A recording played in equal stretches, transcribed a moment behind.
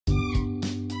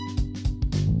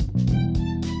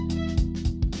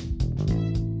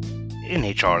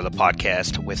NHR, the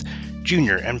podcast with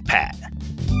Junior and Pat.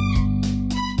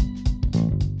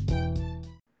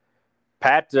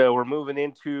 Pat, we're moving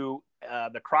into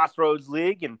the Crossroads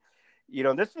League, and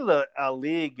this is a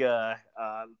league.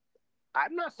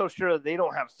 I'm not so sure that they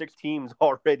don't have 6 teams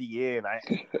already in.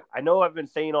 I know I've been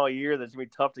saying all year that it's gonna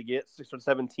be tough to get 6 or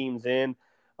 7 teams in.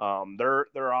 They're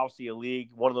obviously a league,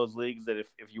 one of those leagues that if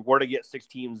you were to get 6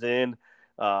 teams in,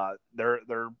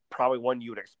 they're probably one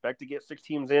you would expect to get 6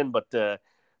 teams in. But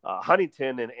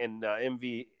Huntington and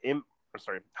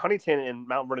Huntington and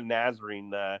Mount Vernon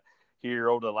Nazarene here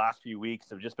over the last few weeks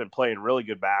have just been playing really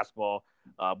good basketball,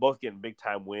 both getting big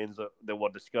time wins that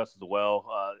we'll discuss as well.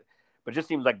 But it just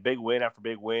seems like big win after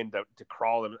big win to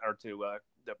crawl them or to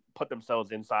put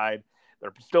themselves inside.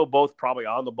 They're still both probably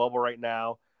on the bubble right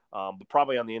now, but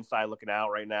probably on the inside looking out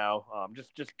right now.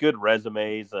 Just good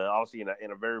resumes, obviously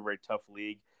in a very, very tough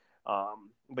league.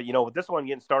 But with this one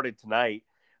getting started tonight,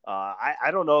 I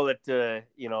don't know that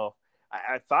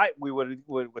I thought we would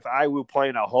with IU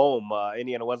playing at home,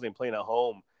 Indiana Wesleyan playing at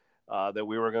home, that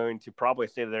we were going to probably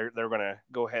say they're going to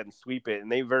go ahead and sweep it,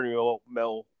 and they very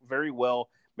well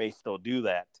may still do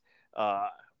that.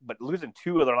 But losing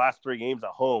 2 of their last 3 games at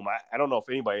home, I don't know if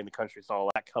anybody in the country saw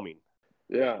that coming.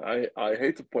 Yeah, I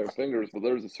hate to point fingers, but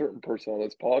there's a certain person on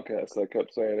this podcast that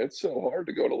kept saying it's so hard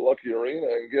to go to Lucky Arena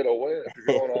and get a win if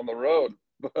you're going on the road.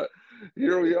 But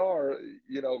here we are,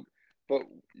 but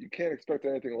you can't expect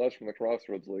anything less from the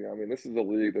Crossroads League. I mean, this is a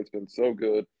league that's been so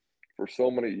good for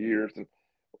so many years, and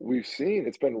we've seen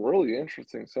it's been really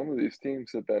interesting. Some of these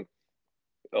teams have been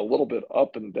a little bit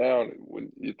up and down.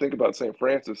 When you think about St.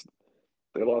 Francis,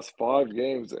 they lost 5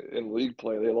 games in league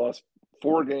play. They lost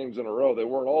 4 games in a row. They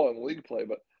weren't all in league play,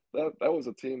 but that was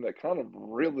a team that kind of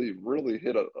really, really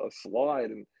hit a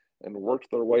slide and worked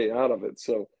their way out of it.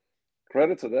 So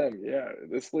credit to them. Yeah,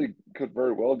 this league could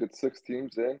very well get 6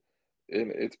 teams in,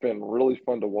 and it's been really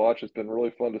fun to watch. It's been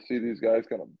really fun to see these guys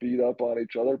kind of beat up on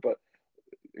each other, but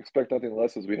expect nothing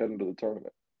less as we head into the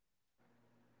tournament.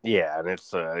 Yeah, and it's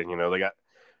they got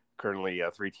currently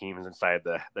 3 teams inside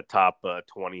the top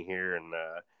 20 here, and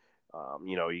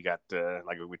you got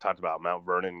like we talked about Mount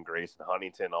Vernon, Grace, and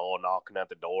Huntington all knocking at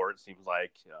the door. It seems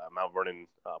like Mount Vernon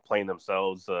playing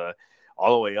themselves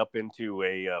all the way up into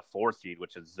a 4 seed,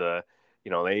 which is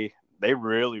they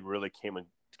really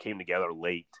came together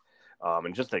late,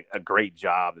 and just a great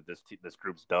job that this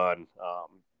group's done.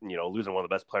 Losing one of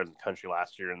the best players in the country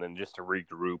last year, and then just to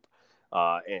regroup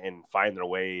and find their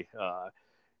way.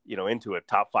 Into a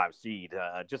top 5 seed,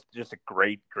 just a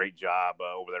great job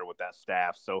over there with that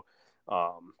staff. So,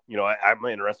 I'm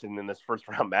interested in this first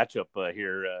round matchup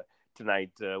here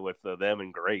tonight with them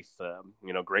and Grace.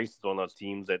 Grace is one of those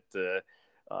teams that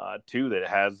too that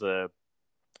has been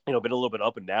a little bit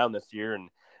up and down this year, and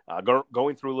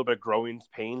going through a little bit of growing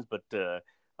pains, but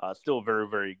still a very,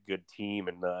 very good team,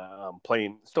 and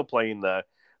playing a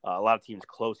lot of teams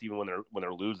close even when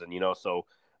they're losing. So.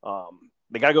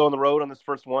 They got to go on the road on this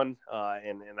first one,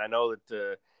 and I know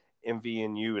that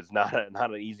MVNU is not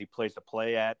an easy place to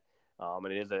play at, and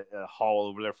it is a haul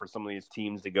over there for some of these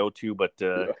teams to go to. But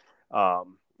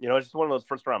it's just one of those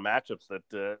first round matchups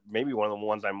that maybe one of the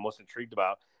ones I'm most intrigued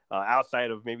about,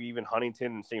 outside of maybe even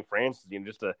Huntington and St. Francis.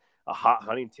 Just a hot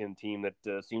Huntington team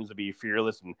that seems to be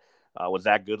fearless, and with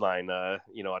Zach Goodline,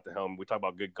 at the helm. We talk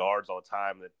about good guards all the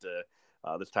time. That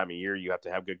this time of year, you have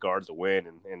to have good guards to win,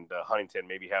 and Huntington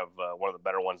maybe have one of the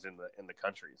better ones in the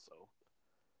country. So,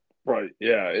 right,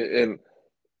 yeah, and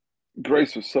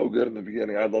Grace was so good in the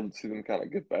beginning. I'd love to see them kind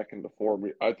of get back into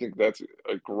form. I think that's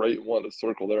a great one to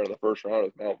circle there in the first round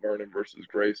with Mount Vernon versus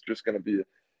Grace. Just going to be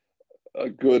a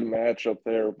good matchup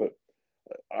there. But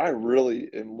I really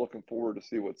am looking forward to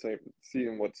seeing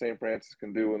what St. Francis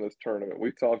can do in this tournament.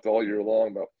 We talked all year long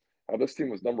about how this team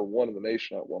was number 1 in the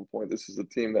nation at one point. This is a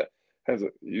team that has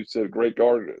you said, great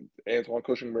guard. Antoine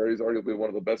Cushingberry is arguably one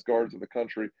of the best guards in the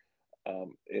country.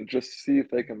 And just see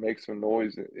if they can make some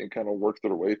noise and kind of work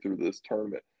their way through this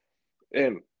tournament.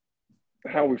 And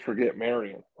how we forget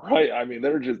Marion, right? I mean,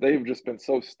 they've just been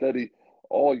so steady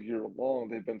all year long.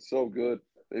 They've been so good.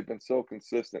 They've been so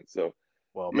consistent. So,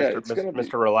 well, yeah,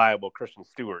 Mr. Reliable Christian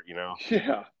Stewart,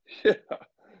 Yeah.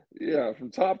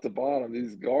 From top to bottom,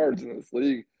 these guards in this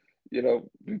league. We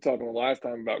talked the last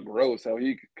time about Gross, how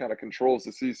he kind of controls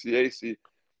the CCAC.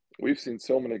 We've seen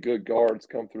so many good guards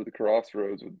come through the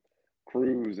Crossroads with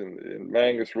Cruz and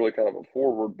Mangus, really kind of a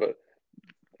forward, but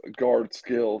guard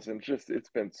skills, and it's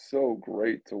been so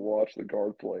great to watch the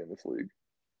guard play in this league.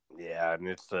 Yeah, and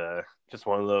it's just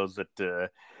one of those that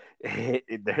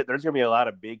there's going to be a lot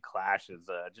of big clashes,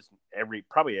 just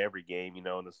probably every game,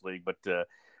 in this league. But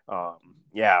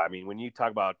yeah, I mean, when you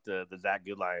talk about the Zach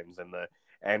Goodlines and the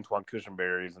Antoine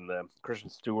Cushenberries and the Christian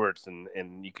Stewarts,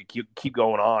 and you could keep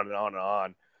going on and on and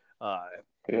on.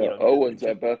 Owens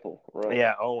at Bethel, right?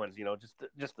 Yeah, Owens.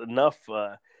 Just enough.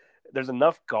 There's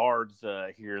enough guards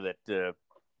here that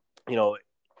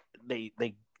they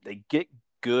get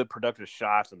good productive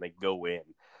shots and they go in.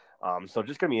 So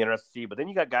just gonna be interesting to see. But then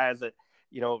you got guys that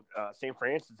St.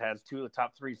 Francis has two of the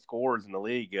top three scorers in the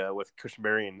league with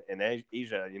Cushenberry and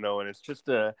Asia. And it's just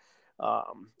one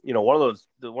of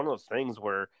those things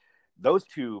where those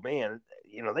two, man,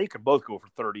 they could both go for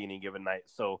 30 any given night.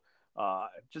 So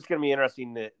just gonna be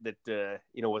interesting that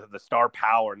with the star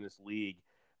power in this league.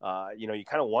 You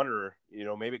kind of wonder,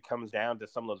 maybe it comes down to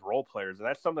some of those role players, and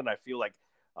that's something I feel like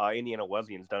Indiana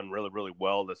Wesleyan's done really, really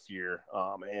well this year,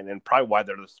 and probably why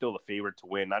they're still the favorite to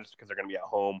win, not just because they're going to be at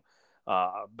home,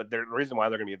 but the reason why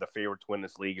they're going to be the favorite to win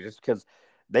this league is just because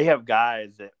they have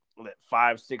guys that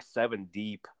 5, 6, 7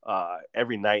 deep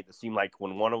every night that seem like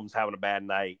when one of them's having a bad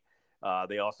night,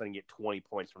 they all of a sudden get 20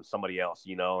 points from somebody else,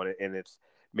 and it's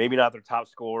maybe not their top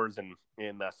scorers in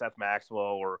Seth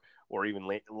Maxwell or even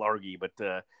Largy, but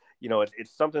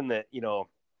it's something that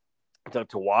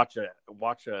to watch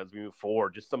as we move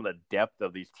forward, just some of the depth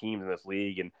of these teams in this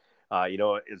league, and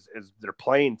is they're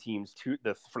playing teams for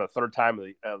the third time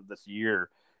of this year,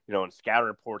 and scouting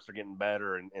reports are getting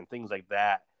better and things like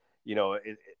that.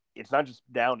 It's not just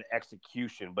down to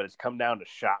execution, but it's come down to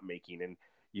shot making, and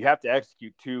you have to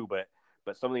execute too, but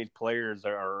some of these players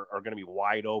are going to be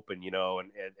wide open,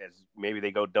 and as maybe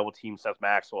they go double team Seth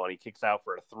Maxwell and he kicks out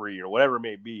for a 3 or whatever it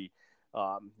may be,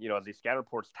 as these scout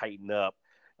reports tighten up,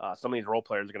 some of these role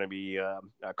players are going to be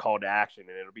called to action,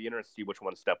 and it'll be interesting to see which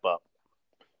ones step up.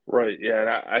 Right. Yeah. And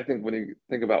I think when you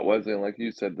think about Wesleyan, like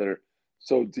you said, they're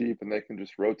so deep and they can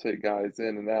just rotate guys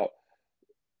in and out.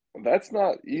 That's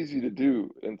not easy to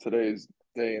do in today's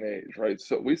day and age, right?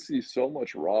 So we see so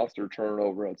much roster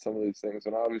turnover on some of these things,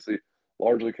 and obviously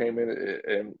largely came in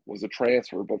and was a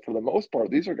transfer. But for the most part,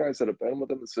 these are guys that have been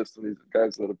within the system, these are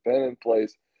guys that have been in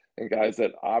place, and guys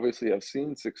that obviously have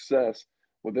seen success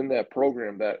within that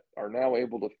program that are now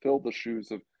able to fill the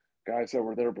shoes of guys that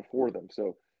were there before them.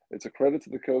 So it's a credit to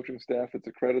the coaching staff. It's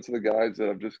a credit to the guys that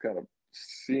have just kind of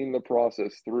seen the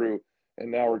process through,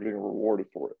 and now we're getting rewarded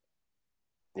for it.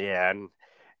 Yeah, and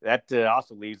that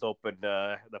also leaves open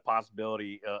the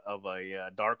possibility of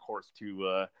a dark horse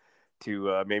to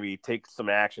maybe take some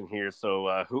action here.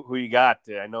 So who you got?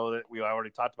 I know that we already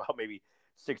talked about maybe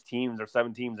 6 teams or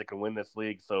 7 teams that can win this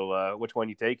league. So which one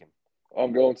you taking?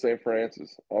 I'm going St.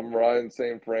 Francis. I'm riding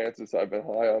St. Francis. I've been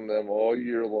high on them all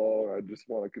year long. I just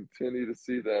want to continue to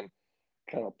see them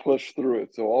kind of push through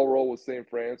it. So I'll roll with St.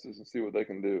 Francis and see what they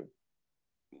can do.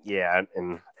 Yeah,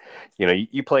 and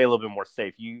you play a little bit more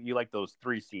safe. You like those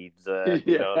 3 seeds,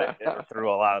 that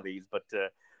through a lot of these. But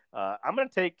I'm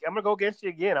gonna go against you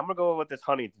again. I'm gonna go with this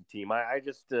Huntington team. I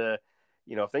just if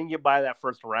they can get by that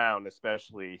first round,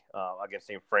 especially against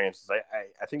St. Francis,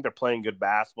 I think they're playing good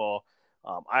basketball.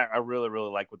 I really,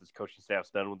 really like what this coaching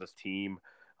staff's done with this team.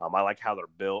 I like how they're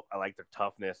built. I like their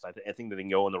toughness. I think that they can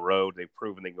go on the road. They've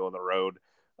proven they can go on the road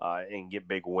and get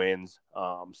big wins.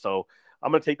 So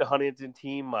I'm going to take the Huntington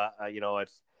team.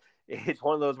 It's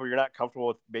one of those where you're not comfortable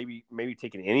with maybe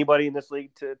taking anybody in this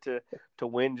league to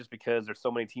win, just because there's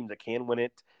so many teams that can win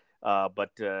it.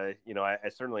 But I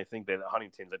certainly think that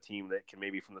Huntington's a team that can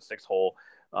maybe from the 6th hole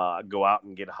go out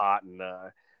and get hot, and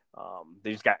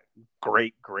they just got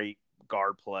great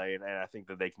guard play, and I think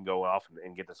that they can go off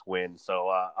and get this win. So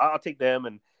I'll take them,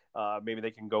 and maybe they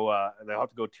can go. They'll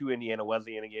have to go to Indiana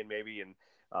Wesleyan again, maybe, and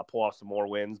pull off some more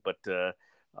wins. But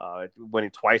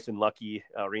winning twice in Lucky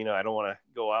Arena, I don't want to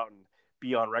go out and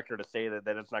be on record to say that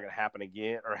it's not going to happen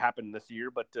again or happen this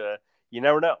year. But you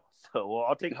never know. So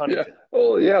I'll take Huntington. Yeah.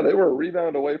 Well, yeah, they were a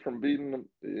rebound away from beating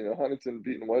Huntington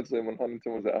beating Wesleyan when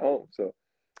Huntington was at home. So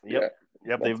yep.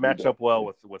 They've matched up well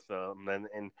with them,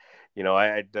 and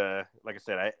I'd like I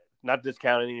said, I not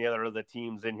discounting any other of the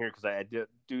teams in here, because I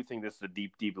do think this is a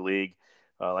deep league.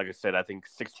 Like I said, I think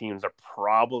 6 teams are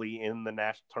probably in the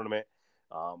national tournament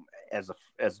as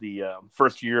the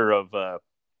first year of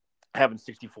having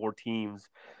 64 teams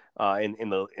in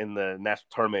the national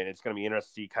tournament. It's going to be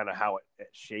interesting to see kind of how it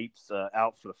shapes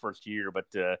out for the first year. But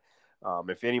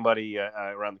if anybody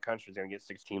around the country is going to get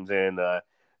 6 teams in, the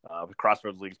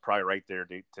Crossroads League is probably right there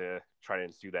to try to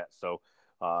ensue that. So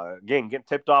again, getting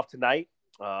tipped off tonight.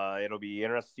 It'll be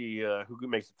interesting to see who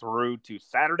makes it through to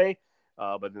Saturday.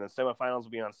 But then the semifinals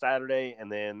will be on Saturday,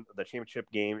 and then the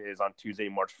championship game is on Tuesday,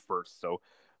 March 1st. So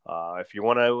if you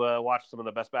want to watch some of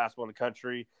the best basketball in the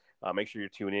country, Make sure you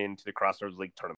tune in to the Crossroads League tournament.